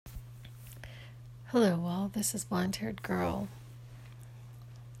Hello, all. This is Blonde Haired Girl.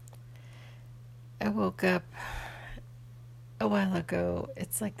 I woke up a while ago.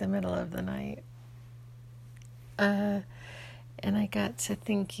 It's like the middle of the night. And I got to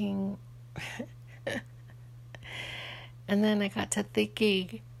thinking, and then I got to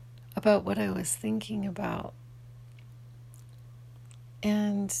thinking about what I was thinking about.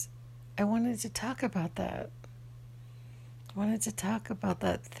 And I wanted to talk about that. I wanted to talk about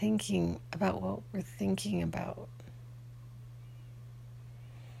that thinking about what we're thinking about.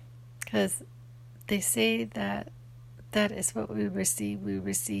 Because they say that is what we receive. We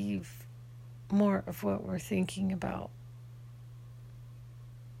receive more of what we're thinking about.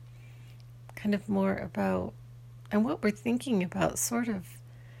 Kind of more about, and what we're thinking about sort of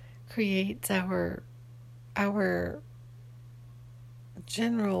creates our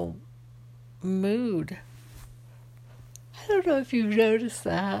general mood. I don't know if you've noticed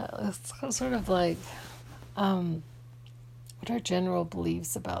that. It's sort of like what our general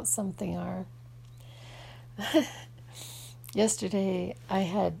beliefs about something are. Yesterday, I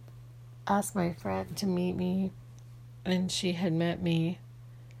had asked my friend to meet me, and she had met me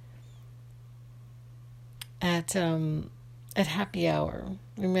at happy hour.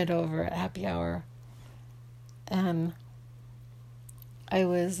 We met over at happy hour, and I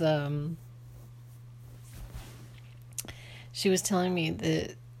was she was telling me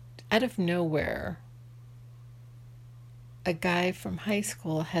that out of nowhere, a guy from high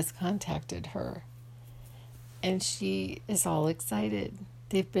school has contacted her. And she is all excited.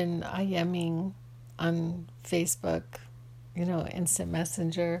 They've been IMing on Facebook, Instant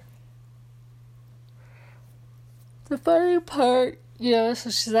Messenger. The funny part, so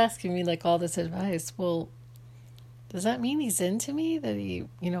she's asking me like all this advice. Well, does that mean he's into me? That he,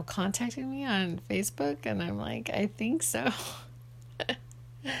 contacted me on Facebook? And I'm like, I think so. I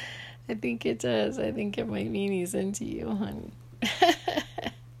think it does. I think it might mean he's into you, hon.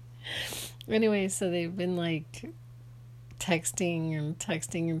 Anyway, so they've been like texting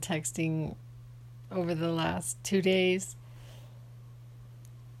over the last 2 days.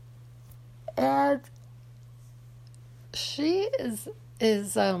 And she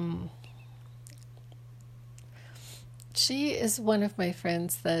is one of my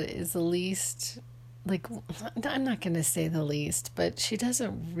friends that is the least, like, I'm not going to say the least, but she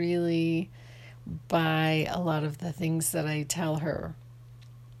doesn't really buy a lot of the things that I tell her.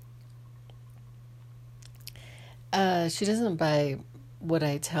 She doesn't buy what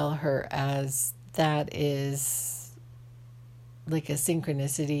I tell her as that is like a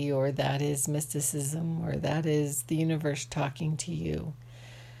synchronicity, or that is mysticism, or that is the universe talking to you.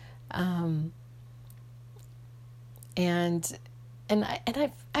 And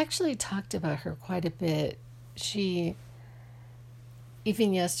I've actually talked about her quite a bit. Even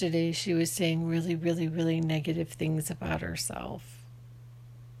yesterday, she was saying really, really, really negative things about herself.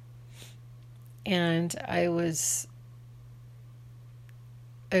 And I was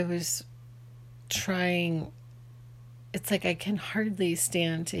trying, it's like I can hardly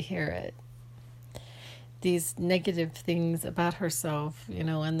stand to hear it. These negative things about herself,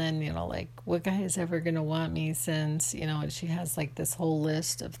 and then, like, what guy is ever going to want me since, and she has like this whole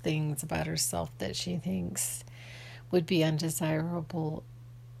list of things about herself that she thinks would be undesirable,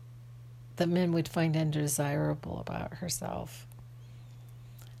 that men would find undesirable about herself.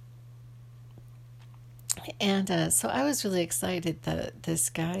 And so I was really excited that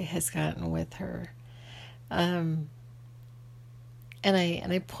this guy has gotten with her. And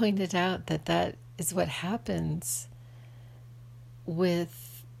I pointed out that is what happens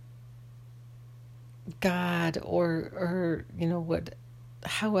with God, or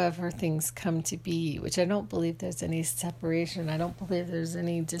however things come to be, which I don't believe there's any separation. I don't believe there's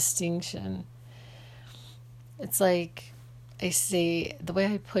any distinction. It's like, I say, the way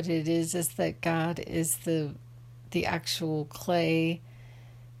I put it is that God is the actual clay,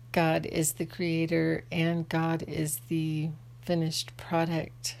 God is the creator, and God is the finished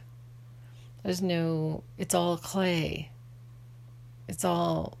product. It's all clay. It's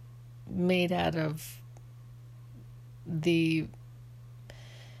all made out of the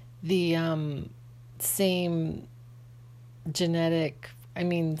same genetic,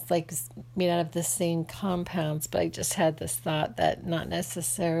 it's like made out of the same compounds, but I just had this thought that not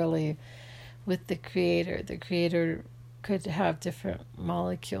necessarily with the creator. The creator could have different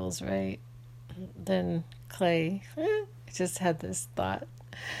molecules, right, than clay. I just had this thought.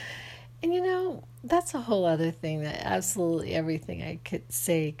 And that's a whole other thing, that absolutely everything I could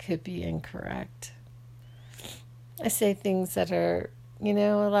say could be incorrect. I say things that are,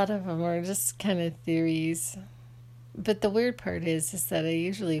 a lot of them are just kind of theories. But the weird part is that I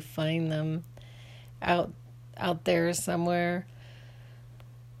usually find them out there somewhere.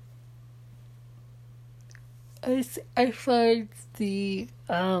 I find the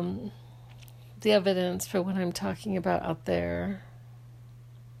evidence for what I'm talking about out there,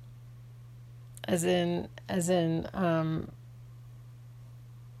 as in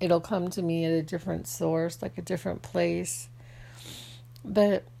it'll come to me at a different source, like a different place.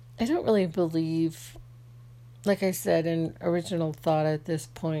 But I don't really believe, like I said, in original thought at this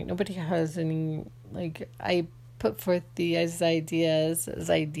point. Nobody has any, like, I put forth these ideas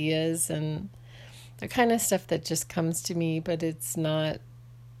as ideas, and the kind of stuff that just comes to me, but it's not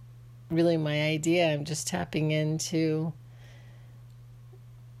really my idea. I'm just tapping into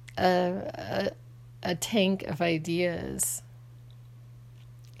a tank of ideas,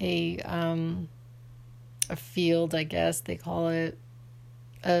 a field, I guess they call it,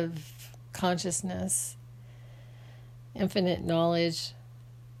 of consciousness, infinite knowledge.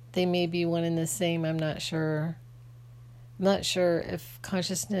 They may be one and the same. I'm not sure. I'm not sure if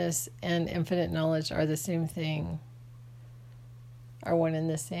consciousness and infinite knowledge are the same thing, are one and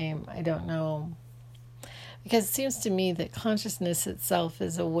the same. I don't know. Because it seems to me that consciousness itself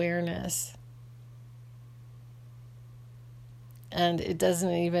is awareness. And it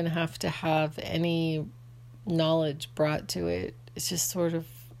doesn't even have to have any knowledge brought to it. It just sort of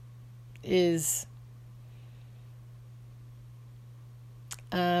is.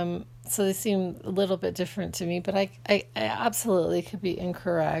 So they seem a little bit different to me, but I absolutely could be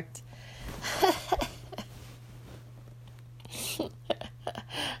incorrect.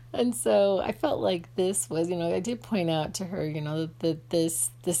 And so I felt like this was, I did point out to her, that this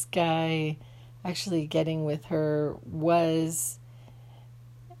guy actually getting with her was,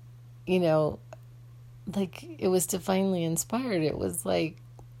 like, it was divinely inspired. It was like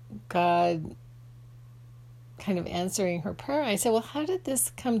God kind of answering her prayer. I said, well, how did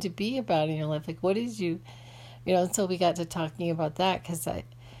this come to be about in your life? Like, what did you, so we got to talking about that, because the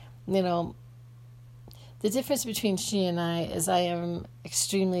difference between she and I is I am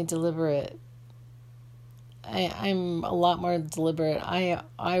extremely deliberate. I'm a lot more deliberate.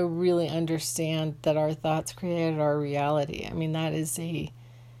 I really understand that our thoughts created our reality. I mean, that is I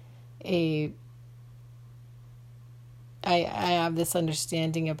have this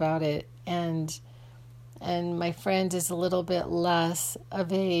understanding about it, and my friend is a little bit less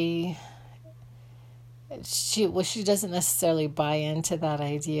of she doesn't necessarily buy into that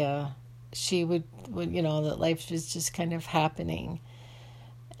idea. She would that life is just kind of happening,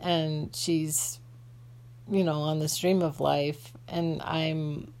 and she's on the stream of life, and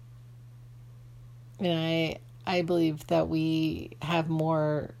I'm I believe that we have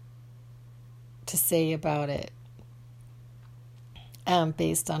more to say about it,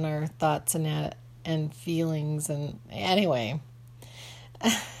 based on our thoughts and feelings. And anyway,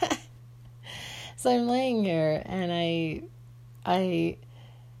 so I'm laying here, and I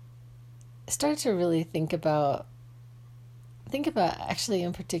start to really think about actually,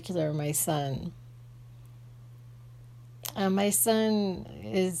 in particular, my son. My son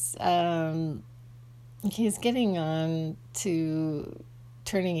is he's getting on to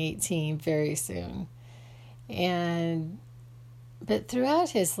turning 18 very soon, but throughout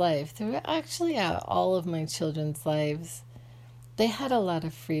his life, throughout all of my children's lives, they had a lot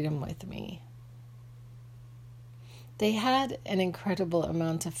of freedom with me. They had an incredible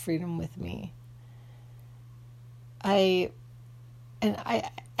amount of freedom with me. I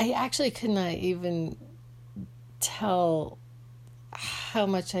actually could not even tell how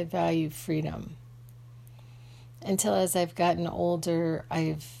much I value freedom until, as I've gotten older,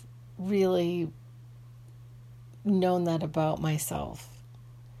 I've really known that about myself.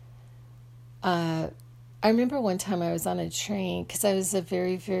 I remember one time I was on a train, because I was a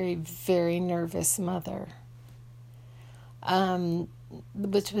very, very, very nervous mother,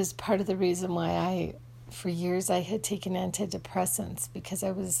 which was part of the reason why for years I had taken antidepressants, because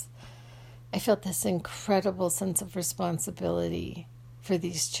I felt this incredible sense of responsibility for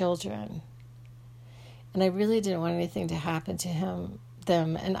these children. And I really didn't want anything to happen to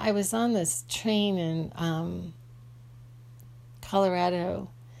them. And I was on this train in Colorado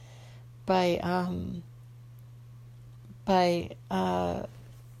by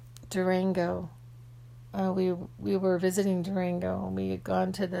Durango. We were visiting Durango, and we had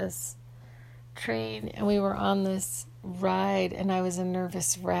gone to this train, and we were on this ride, and I was a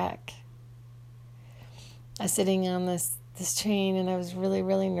nervous wreck. I was sitting on this train, and I was really,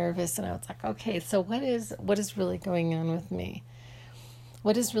 really nervous, and I was like, okay, so what is really going on with me?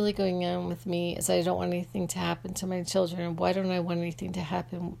 What is really going on with me is I don't want anything to happen to my children. Why don't I want anything to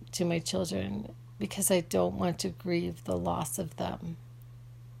happen to my children? Because I don't want to grieve the loss of them.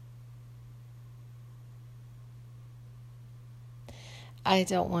 I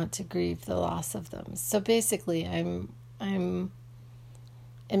don't want to grieve the loss of them. So basically, I'm in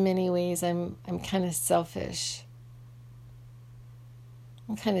many ways, I'm kind of selfish.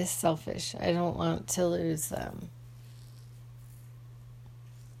 I'm kind of selfish. I don't want to lose them.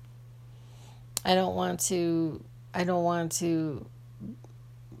 I don't want to,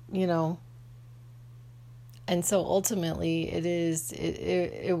 you know, and so ultimately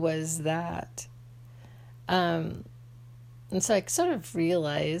it was that. And so I sort of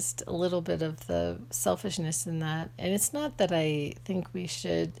realized a little bit of the selfishness in that. And it's not that I think we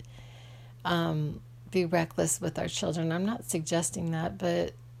should be reckless with our children. I'm not suggesting that,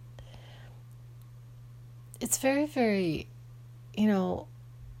 but it's very, very,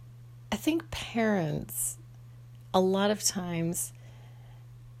 I think parents a lot of times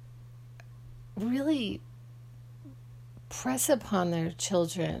really press upon their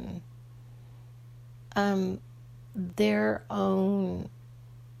children their own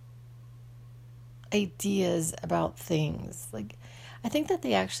ideas about things. Like, I think that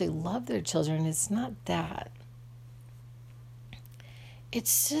they actually love their children. It's not that.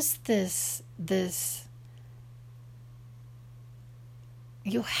 It's just this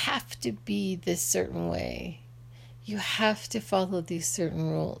you have to be this certain way. You have to follow these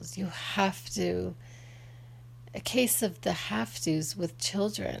certain rules. You have to, a case of the have to's with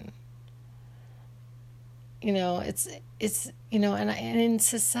children. It's and in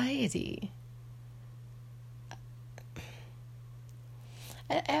society,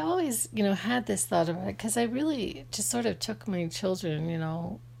 I always, had this thought about it because I really just sort of took my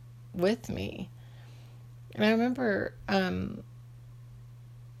children, with me. And I remember,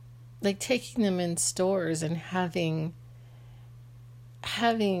 like taking them in stores and having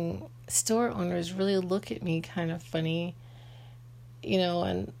store owners really look at me kind of funny,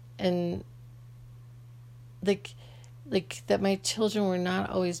 and like that my children were not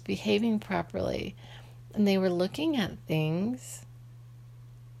always behaving properly, and they were looking at things.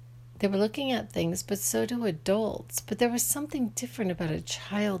 But so do adults. But there was something different about a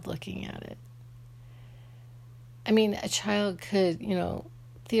child looking at it. I mean, a child could,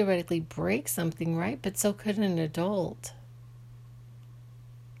 theoretically break something, right? But so could an adult.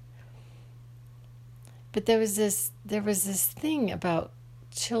 But there was this thing about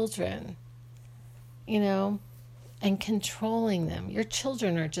children, and controlling them. Your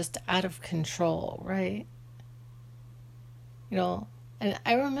children are just out of control, right? And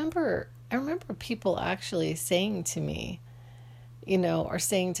I remember people actually saying to me, or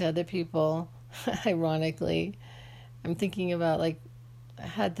saying to other people, ironically, I'm thinking about, like, I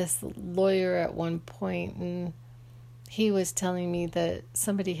had this lawyer at one point, and he was telling me that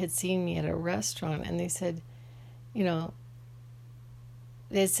somebody had seen me at a restaurant, and they said,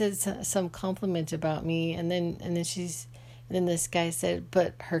 they said some compliment about me, and then this guy said,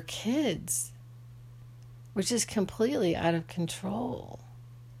 but her kids were just completely out of control.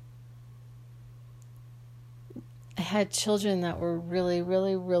 I had children that were really,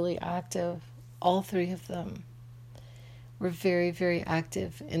 really, really active. All three of them were very, very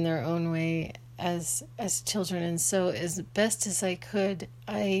active in their own way as children. And so as best as I could,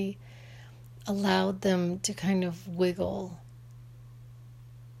 I allowed them to kind of wiggle.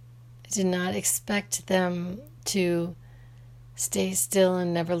 I did not expect them to stay still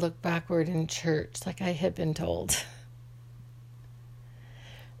and never look backward in church like I had been told.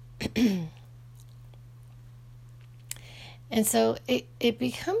 And so it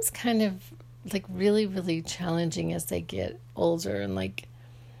becomes kind of like really, really challenging as they get older. And like,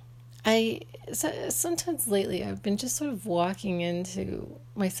 sometimes lately I've been just sort of walking into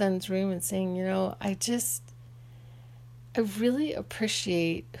my son's room and saying, I really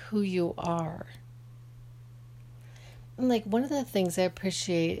appreciate who you are. And like, one of the things I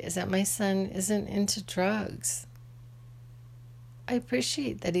appreciate is that my son isn't into drugs. I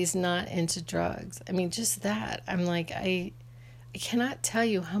appreciate that he's not into drugs. I mean, just that. I'm like, I cannot tell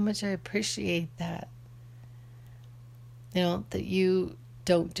you how much I appreciate that. That you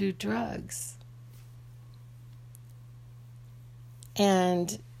don't do drugs.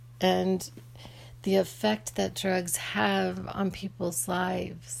 And the effect that drugs have on people's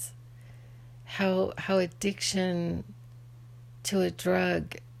lives. How addiction to a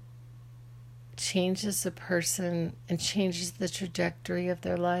drug changes a person and changes the trajectory of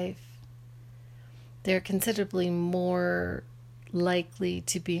their life. They're considerably more likely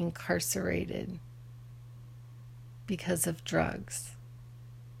to be incarcerated because of drugs.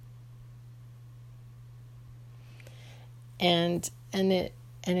 And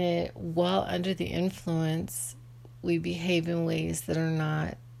it while under the influence, we behave in ways that are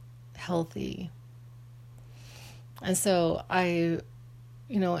not healthy. And so I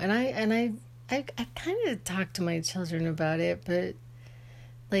I kind of talked to my children about it, but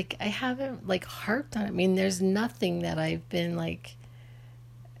like I haven't like harped on it. I mean, there's nothing that I've been like,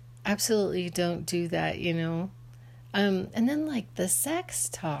 absolutely don't do that, And then like the sex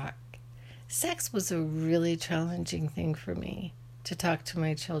talk. Sex was a really challenging thing for me to talk to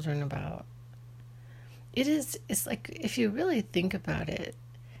my children about. It's like, if you really think about it,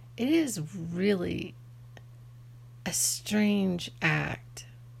 it is really a strange act.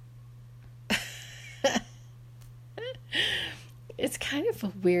 It's kind of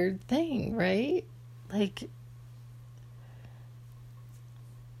a weird thing, right? Like,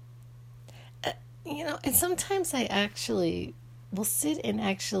 and sometimes I actually will sit and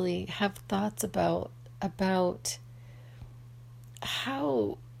actually have thoughts about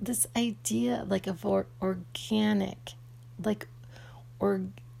how this idea like of organic, like or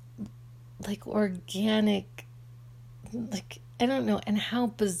like organic, like I don't know, and how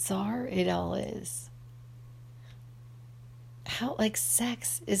bizarre it all is. How like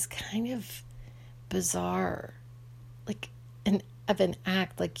sex is kind of bizarre, like an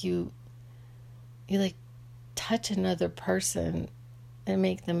act, like you like touch another person and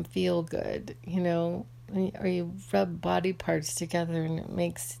make them feel good, or you rub body parts together and it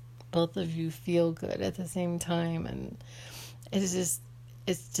makes both of you feel good at the same time. And it's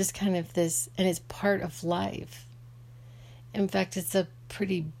just kind of this, and it's part of life. In fact, it's a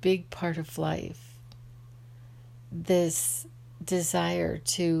pretty big part of life, this desire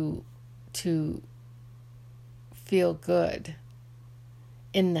to feel good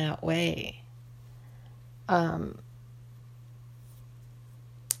in that way.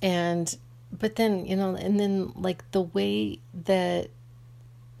 But then, and then like the way that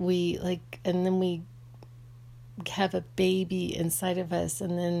we like, and then we have a baby inside of us,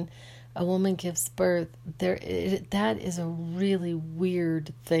 and then a woman gives birth, that is a really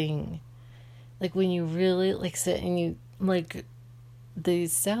weird thing. Like when you really like sit and you like the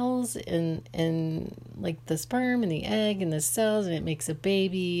cells and like the sperm and the egg and the cells, and it makes a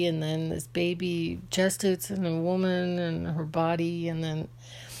baby, and then this baby gestates in a woman and her body, and then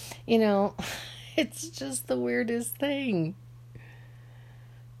it's just the weirdest thing,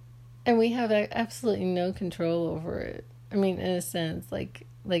 and we have absolutely no control over it. I mean, in a sense, like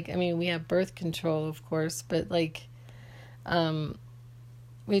I mean, we have birth control, of course, but like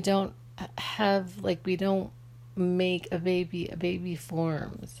we don't make a baby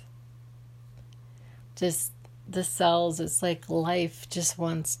forms. Just the cells, it's like life just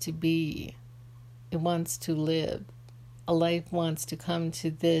wants to be. It wants to live. A life wants to come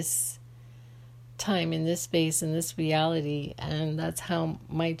to this time, in this space, in this reality. And that's how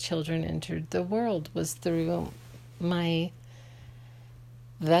my children entered the world, was through my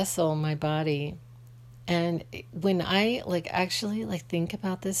vessel, my body. And when I actually think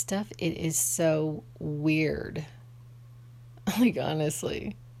about this stuff, it is so weird. Like,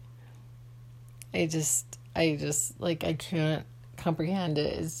 honestly, I just I can't comprehend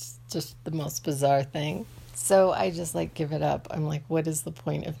it. It's just the most bizarre thing. So I just give it up. I'm like, what is the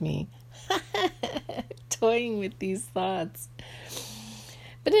point of me toying with these thoughts?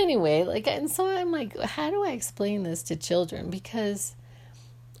 But anyway, and so I'm like, how do I explain this to children? Because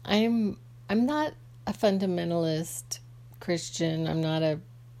I'm not a fundamentalist Christian. I'm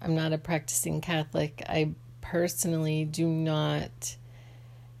not a practicing Catholic. I personally do not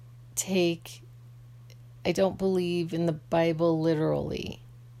I don't believe in the Bible literally.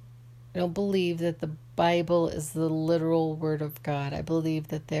 I don't believe that the Bible is the literal word of God. I believe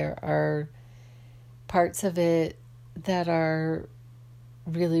that there are parts of it that are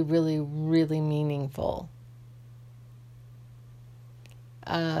really, really, really meaningful.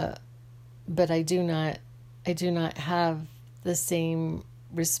 But I do not have the same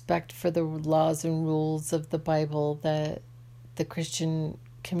respect for the laws and rules of the Bible that the Christian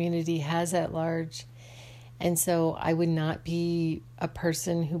community has at large. And so I would not be a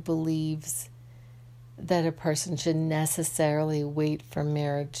person who believes that a person should necessarily wait for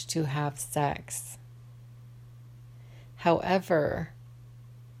marriage to have sex. However,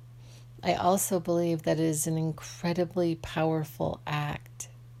 I also believe that it is an incredibly powerful act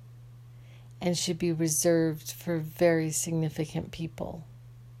and should be reserved for very significant people.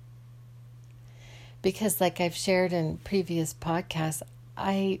 Because like I've shared in previous podcasts,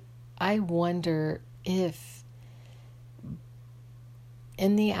 I wonder if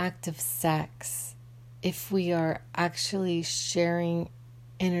in the act of sex, if we are actually sharing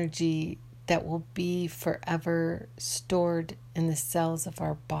energy that will be forever stored in the cells of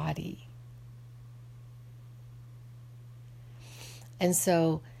our body. And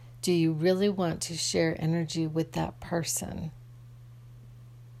so, do you really want to share energy with that person?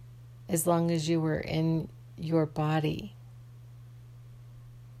 as long as you were in your body.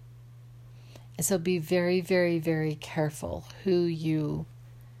 And so be very, very, very careful who you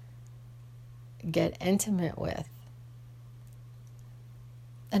get intimate with.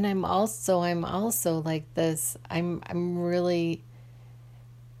 And I'm also like this. I'm really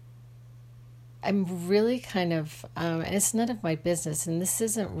kind of, and it's none of my business, and this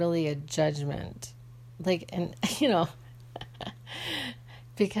isn't really a judgment. Like, and,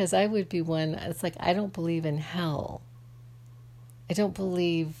 because I would be one, it's like, I don't believe in hell. I don't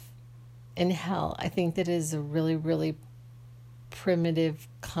believe in hell. I think that is a really, really primitive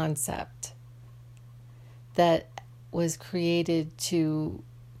concept that was created to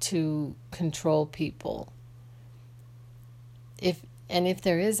control people. If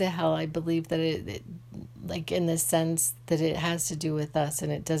there is a hell, I believe that it like in the sense that it has to do with us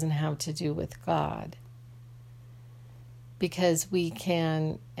and it doesn't have to do with God. Because we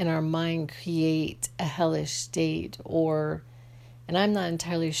can, in our mind, create a hellish state, and I'm not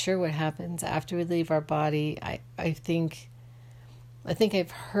entirely sure what happens after we leave our body. I think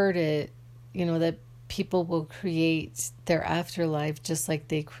I've heard it, that people will create their afterlife just like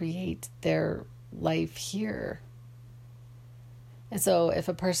they create their life here. And so if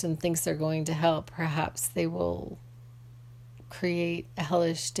a person thinks they're going to hell, perhaps they will create a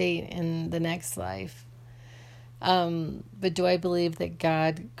hellish state in the next life. But do I believe that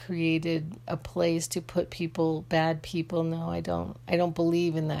God created a place to put people, bad people? No, I don't. I don't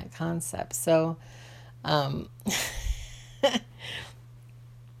believe in that concept. So,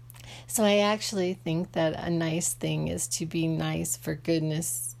 so I actually think that a nice thing is to be nice for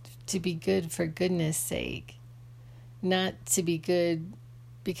goodness, to be good for goodness sake, not to be good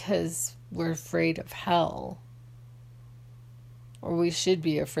because we're afraid of hell, or we should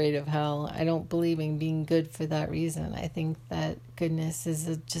be afraid of hell. I don't believe in being good for that reason. I think that goodness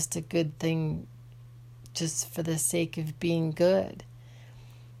is just a good thing just for the sake of being good.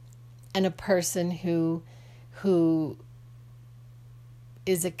 And a person who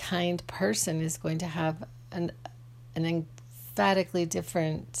is a kind person is going to have an emphatically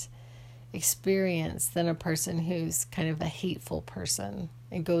different experience than a person who's kind of a hateful person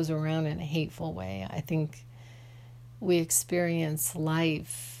and goes around in a hateful way. I think we experience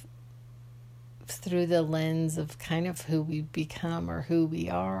life through the lens of kind of who we become or who we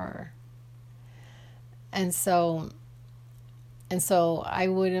are. And so I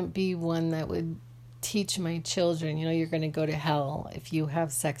wouldn't be one that would teach my children, you're going to go to hell if you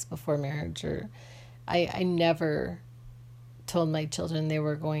have sex before marriage. Or I never told my children they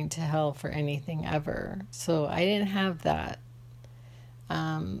were going to hell for anything ever. So I didn't have that.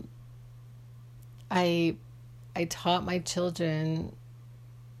 I taught my children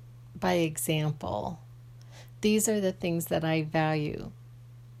by example. These are the things that I value.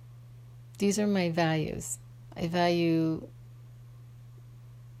 These are my values. I value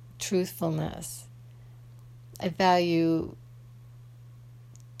truthfulness. I value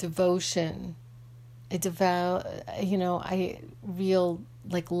devotion. I real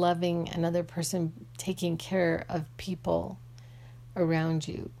like loving another person, taking care of people around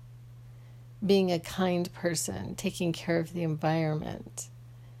you, being a kind person, taking care of the environment.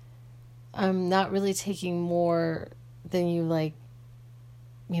 I'm not really taking more than you like,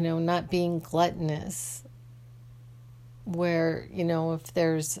 not being gluttonous, where, if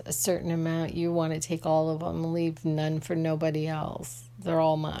there's a certain amount, you want to take all of them, leave none for nobody else. They're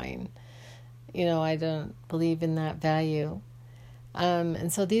all mine. I don't believe in that value.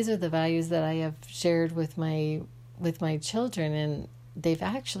 And so these are the values that I have shared with my children, and they've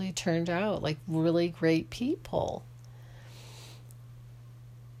actually turned out like really great people.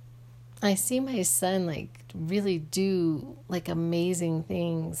 I see my son like really do like amazing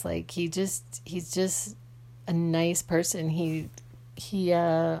things. Like he's just a nice person. He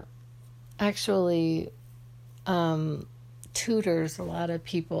actually tutors a lot of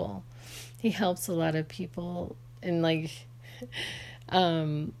people. He helps a lot of people, and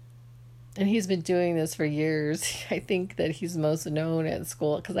and he's been doing this for years. I think that he's most known at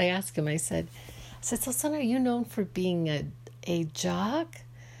school, because I asked him, I said, so son, are you known for being a jock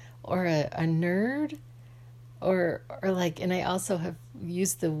or a nerd? Or like, and I also have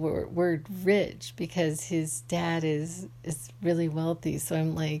used the word rich because his dad is really wealthy. So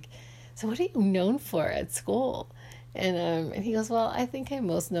I'm like, so what are you known for at school? And he goes, well, I think I'm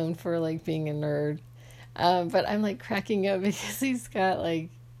most known for like being a nerd. But I'm like cracking up because he's got like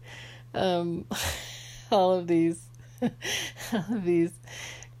all of these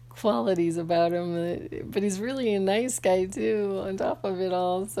qualities about him, but he's really a nice guy too on top of it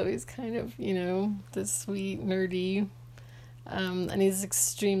all. So he's kind of, this sweet nerdy And he's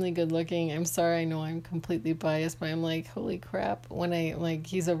extremely good looking. I'm sorry, I know I'm completely biased, but I'm like, holy crap, when I like,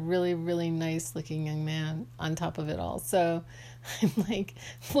 he's a really, really nice looking young man on top of it all. So I'm like,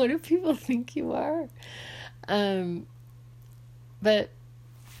 what do people think you are? But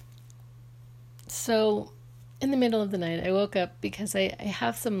so in the middle of the night, I woke up because I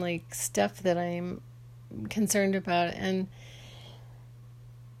have some like stuff that I'm concerned about, and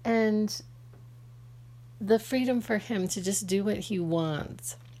the freedom for him to just do what he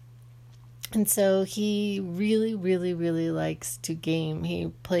wants. And so he really, really, really likes to game.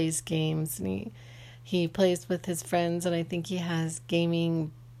 He plays games, and he plays with his friends, and I think he has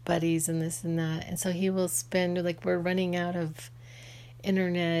gaming buddies and this and that. And so he will spend, like, we're running out of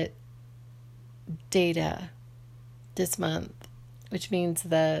internet data this month, which means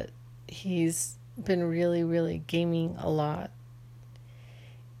that he's been really, really gaming a lot.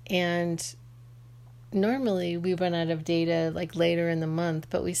 And normally we run out of data like later in the month,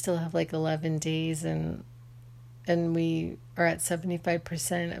 but we still have like 11 days, and we are at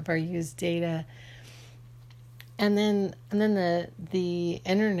 75% of our used data. And then the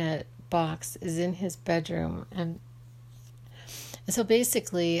internet box is in his bedroom, and so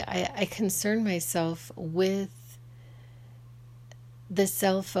basically I concern myself with the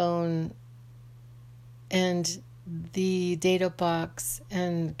cell phone and the data box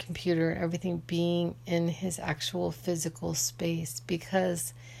and computer, everything being in his actual physical space,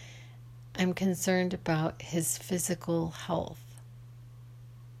 because I'm concerned about his physical health.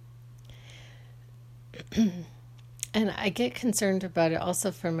 And I get concerned about it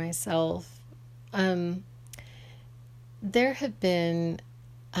also for myself. There have been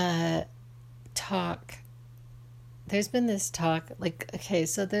there's been this talk, like, okay,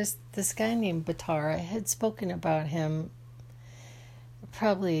 so there's this guy named Buttar. I had spoken about him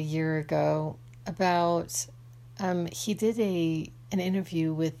probably a year ago about, he did an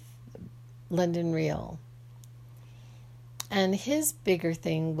interview with London Real. And his bigger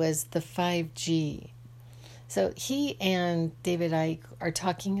thing was the 5G. So he and David Icke are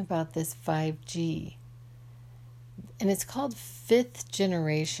talking about this 5G. And it's called fifth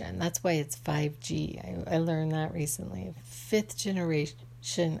generation. That's why it's 5G. I learned that recently. Fifth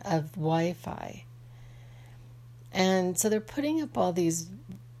generation of Wi-Fi. And so they're putting up all these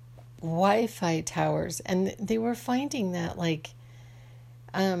Wi-Fi towers. And they were finding that, like,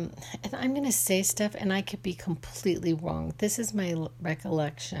 and I'm going to say stuff and I could be completely wrong. This is my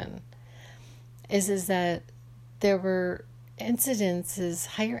recollection. Is that there were higher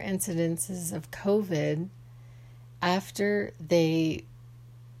incidences of COVID after they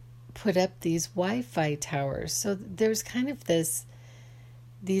put up these Wi-Fi towers. So there's kind of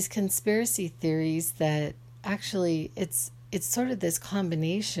these conspiracy theories that actually it's sort of this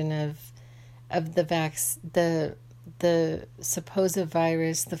combination of the supposed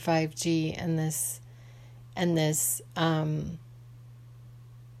virus, the 5G, and this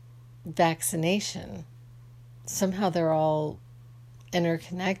vaccination. Somehow they're all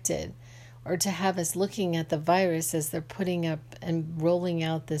interconnected. Or to have us looking at the virus as they're putting up and rolling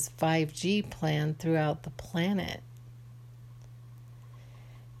out this 5G plan throughout the planet.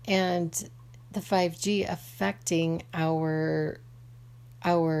 And the 5G affecting our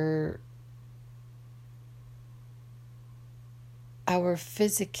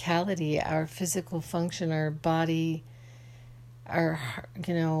physicality, our physical function, our body, our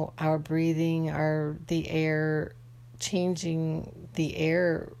breathing, the air, changing the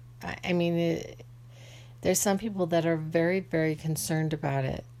air. I mean, there's some people that are very, very concerned about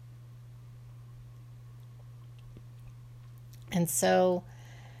it. And so,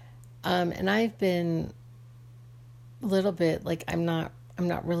 and I've been a little bit like, I'm not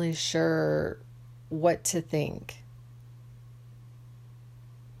really sure what to think.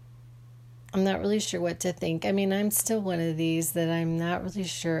 I'm not really sure what to think. I mean, I'm still one of these that I'm not really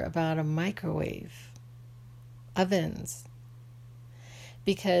sure about a microwave, ovens.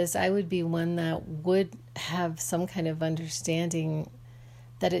 Because I would be one that would have some kind of understanding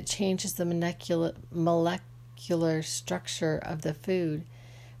that it changes the molecular structure of the food.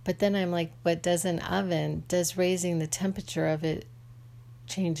 But then I'm like, but does an oven, does raising the temperature of it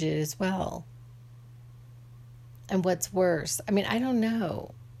change it as well? And what's worse? I mean, I don't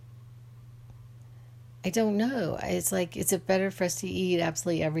know. It's like, is it better for us to eat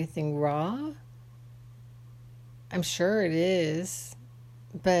absolutely everything raw? I'm sure it is.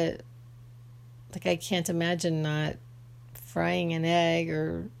 But, like, I can't imagine not frying an egg,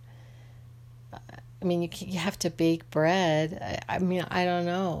 or, I mean, you have to bake bread. I mean, I don't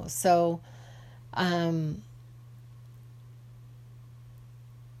know. So,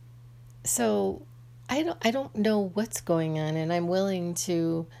 I don't know what's going on, and I'm willing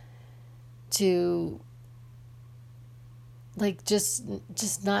to like just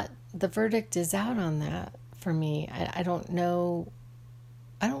not, the verdict is out on that for me. I don't know.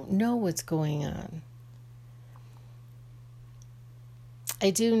 I don't know what's going on. I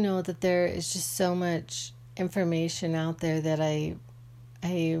do know that there is just so much information out there that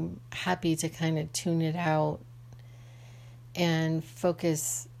I'm happy to kind of tune it out and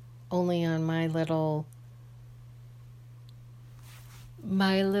focus only on my little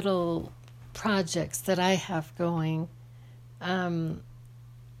projects that I have going. But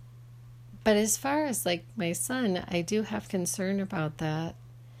as far as like my son, I do have concern about that.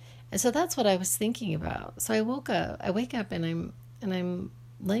 And so that's what I was thinking about. So I wake up and I'm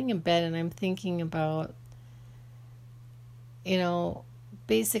laying in bed and I'm thinking about,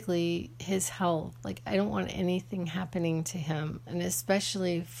 basically his health. Like, I don't want anything happening to him, and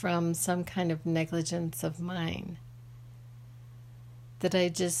especially from some kind of negligence of mine, that I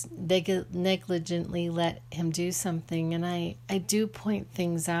just negligently let him do something. And I do point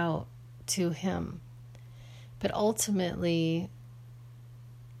things out to him. But ultimately,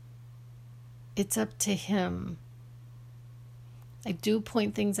 it's up to him. I do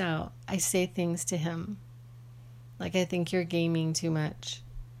point things out. I say things to him. Like, I think you're gaming too much.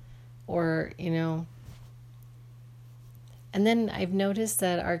 Or, and then I've noticed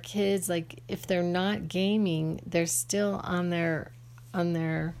that our kids, like, if they're not gaming, they're still on their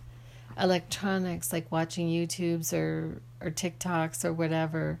electronics, like watching YouTubes or TikToks or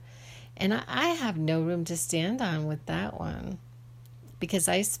whatever. And I have no room to stand on with that one, because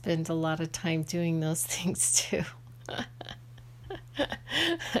I spend a lot of time doing those things too.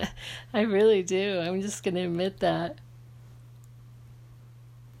 I really do. I'm just going to admit that.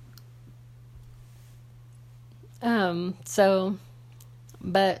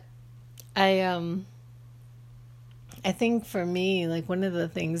 But I think for me, like, one of the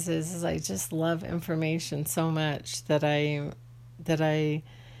things is I just love information so much that I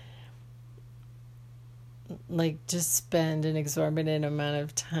like just spend an exorbitant amount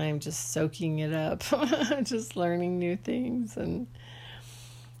of time just soaking it up, just learning new things. And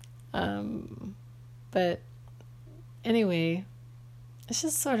but anyway, it's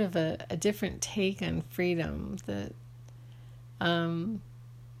just sort of a different take on freedom that I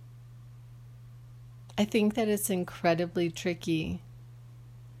think that it's incredibly tricky.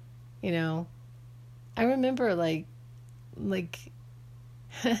 I remember like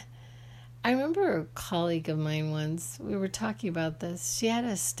I remember a colleague of mine once, we were talking about this. She had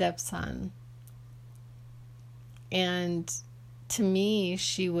a stepson. And to me,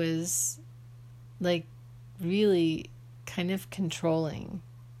 she was like really kind of controlling.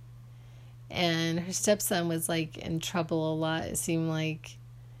 And her stepson was like in trouble a lot, it seemed like.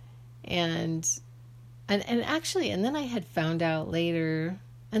 And actually, and then I had found out later,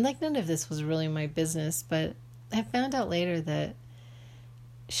 and like none of this was really my business, but I found out later that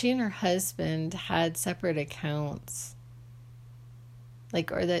she and her husband had separate accounts,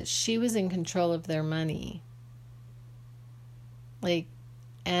 like, or that she was in control of their money. Like,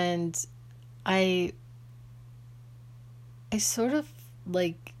 and I sort of,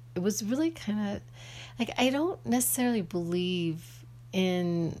 like, it was really kind of, like, I don't necessarily believe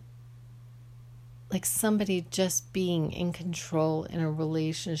in, like, somebody just being in control in a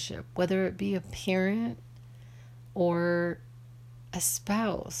relationship, whether it be a parent or a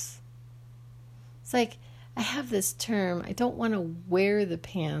spouse. It's like, I have this term, I don't want to wear the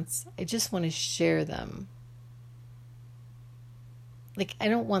pants, I just want to share them. Like, I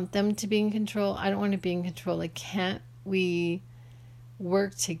don't want them to be in control, I don't want to be in control. Like, can't we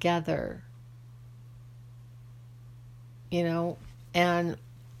work together? And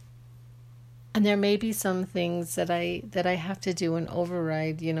there may be some things that I have to do and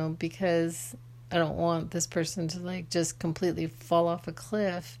override, because I don't want this person to, like, just completely fall off a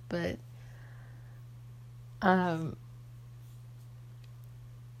cliff. But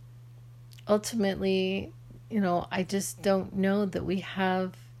ultimately, I just don't know that we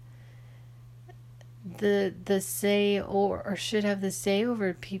have the say, or should have the say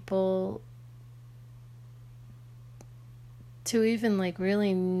over people, to even, like,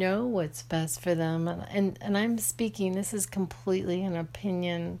 really know what's best for them. And I'm speaking, this is completely an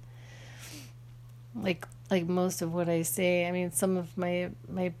opinion, like most of what I say. I mean, some of my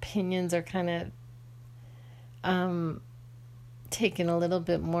opinions are kind of taken a little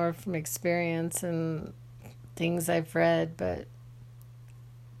bit more from experience and things I've read, but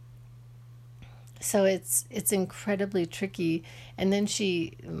so it's incredibly tricky. And then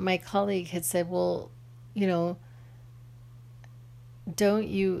my colleague had said, well, don't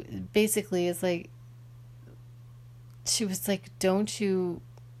you, basically, it's like, she was like, don't you,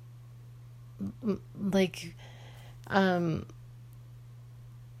 like, I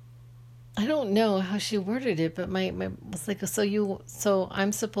don't know how she worded it, but my was like, so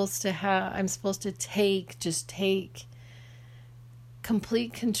I'm supposed to take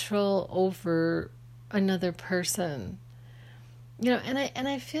complete control over another person. And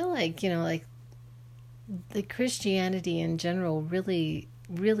I feel like, like the Christianity in general really,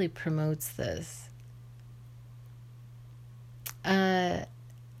 really promotes this.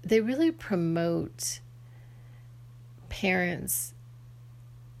 They really promote parents'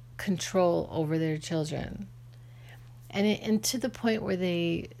 control over their children, and to the point where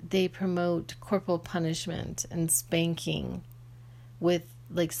they promote corporal punishment and spanking with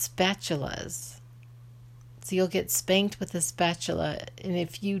like spatulas. So you'll get spanked with a spatula, and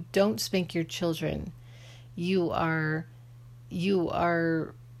if you don't spank your children, you are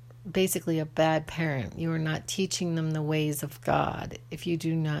basically a bad parent. You are not teaching them the ways of God if you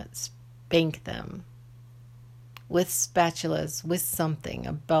do not spank them with spatulas, with something,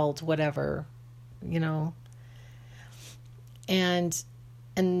 a belt, whatever, And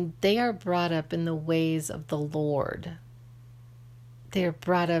they are brought up in the ways of the Lord. They are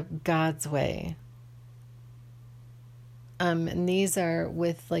brought up God's way. And these are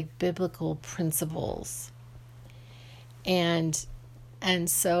with like biblical principles. And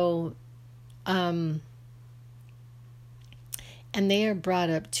so, and they are brought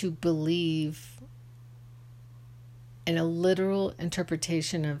up to believe in a literal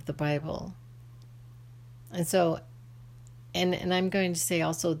interpretation of the Bible. And so, and I'm going to say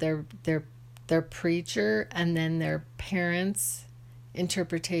also their preacher and then their parents'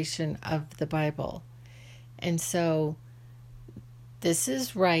 interpretation of the Bible. And so, this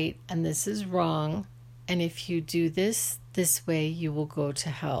is right and this is wrong. And if you do this way, you will go to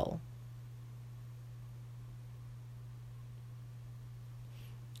hell.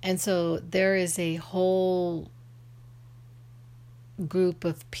 And so there is a whole group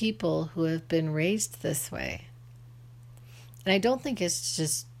of people who have been raised this way. And I don't think it's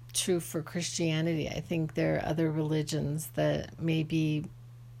just true for Christianity. I think there are other religions that may be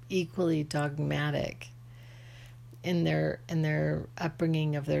equally dogmatic in their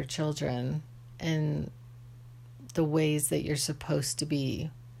upbringing of their children and the ways that you're supposed to be.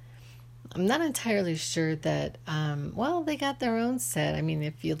 I'm not entirely sure that, they got their own set. I mean,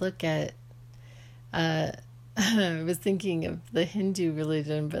 if you look at, I was thinking of the Hindu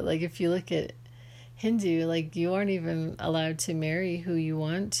religion, but like if you look at Hindu, like you aren't even allowed to marry who you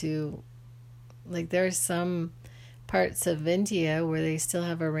want to. Like there are some parts of India where they still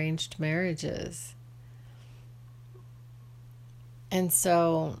have arranged marriages. And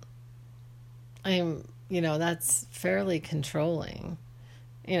so that's fairly controlling.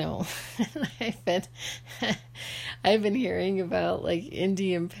 I've been hearing about like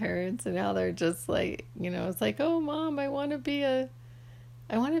Indian parents and how they're just like, it's like, oh mom, I want to be an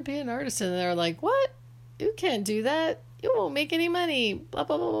artist, and they're like, what? You can't do that. You won't make any money. Blah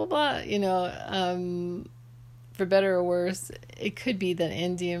blah blah blah blah. For better or worse, it could be that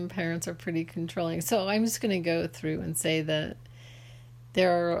Indian parents are pretty controlling. So I'm just going to go through and say that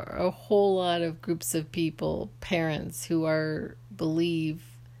there are a whole lot of groups of people, parents, who believe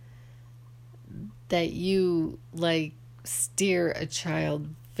that you like steer a child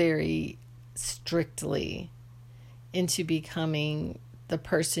very strictly into becoming the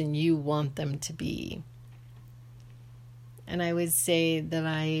person you want them to be. And I would say that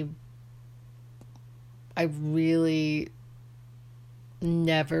I really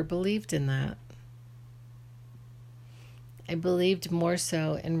never believed in that. I believed more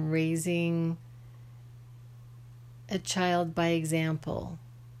so in raising a child by example.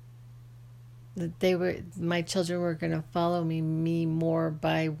 That my children were going to follow me more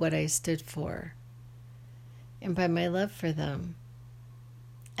by what I stood for and by my love for them.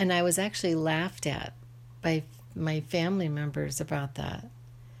 And I was actually laughed at by my family members about that.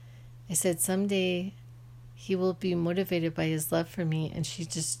 I said, someday he will be motivated by his love for me. And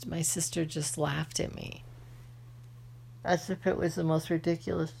my sister just laughed at me. As if it was the most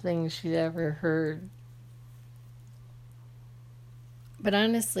ridiculous thing she'd ever heard. But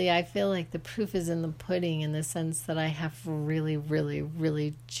honestly, I feel like the proof is in the pudding, in the sense that I have really, really,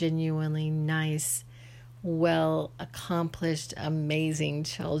 really genuinely nice, well accomplished, amazing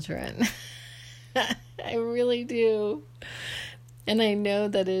children. I really do. And I know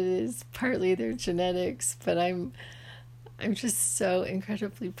that it is partly their genetics, but I'm just so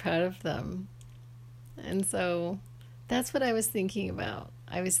incredibly proud of them. And so that's what I was thinking about.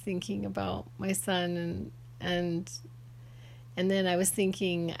 I was thinking about my son and And then I was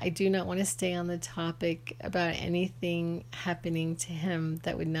thinking, I do not want to stay on the topic about anything happening to him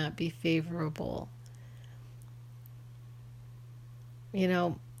that would not be favorable. You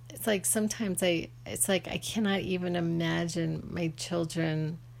know, it's like sometimes it's like I cannot even imagine my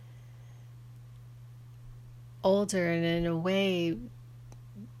children older, and in a way,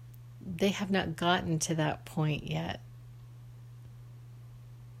 they have not gotten to that point yet.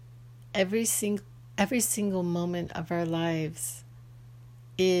 Every single moment of our lives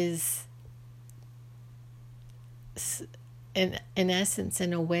is, in essence,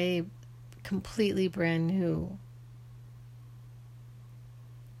 in a way, completely brand new.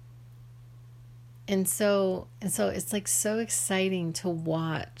 And so it's like so exciting to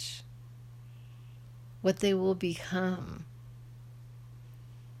watch what they will become.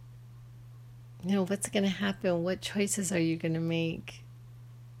 You know, what's going to happen? What choices are you going to make?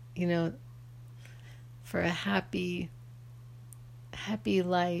 You know, for a happy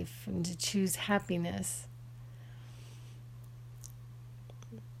life, and to choose happiness.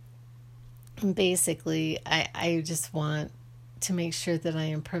 And basically, I just want to make sure that I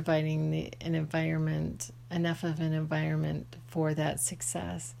am providing enough of an environment for that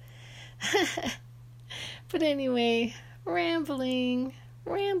success. But anyway, ramble,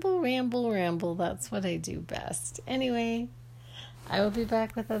 that's what I do best. Anyway, I will be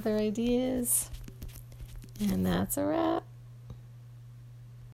back with other ideas, and that's a wrap.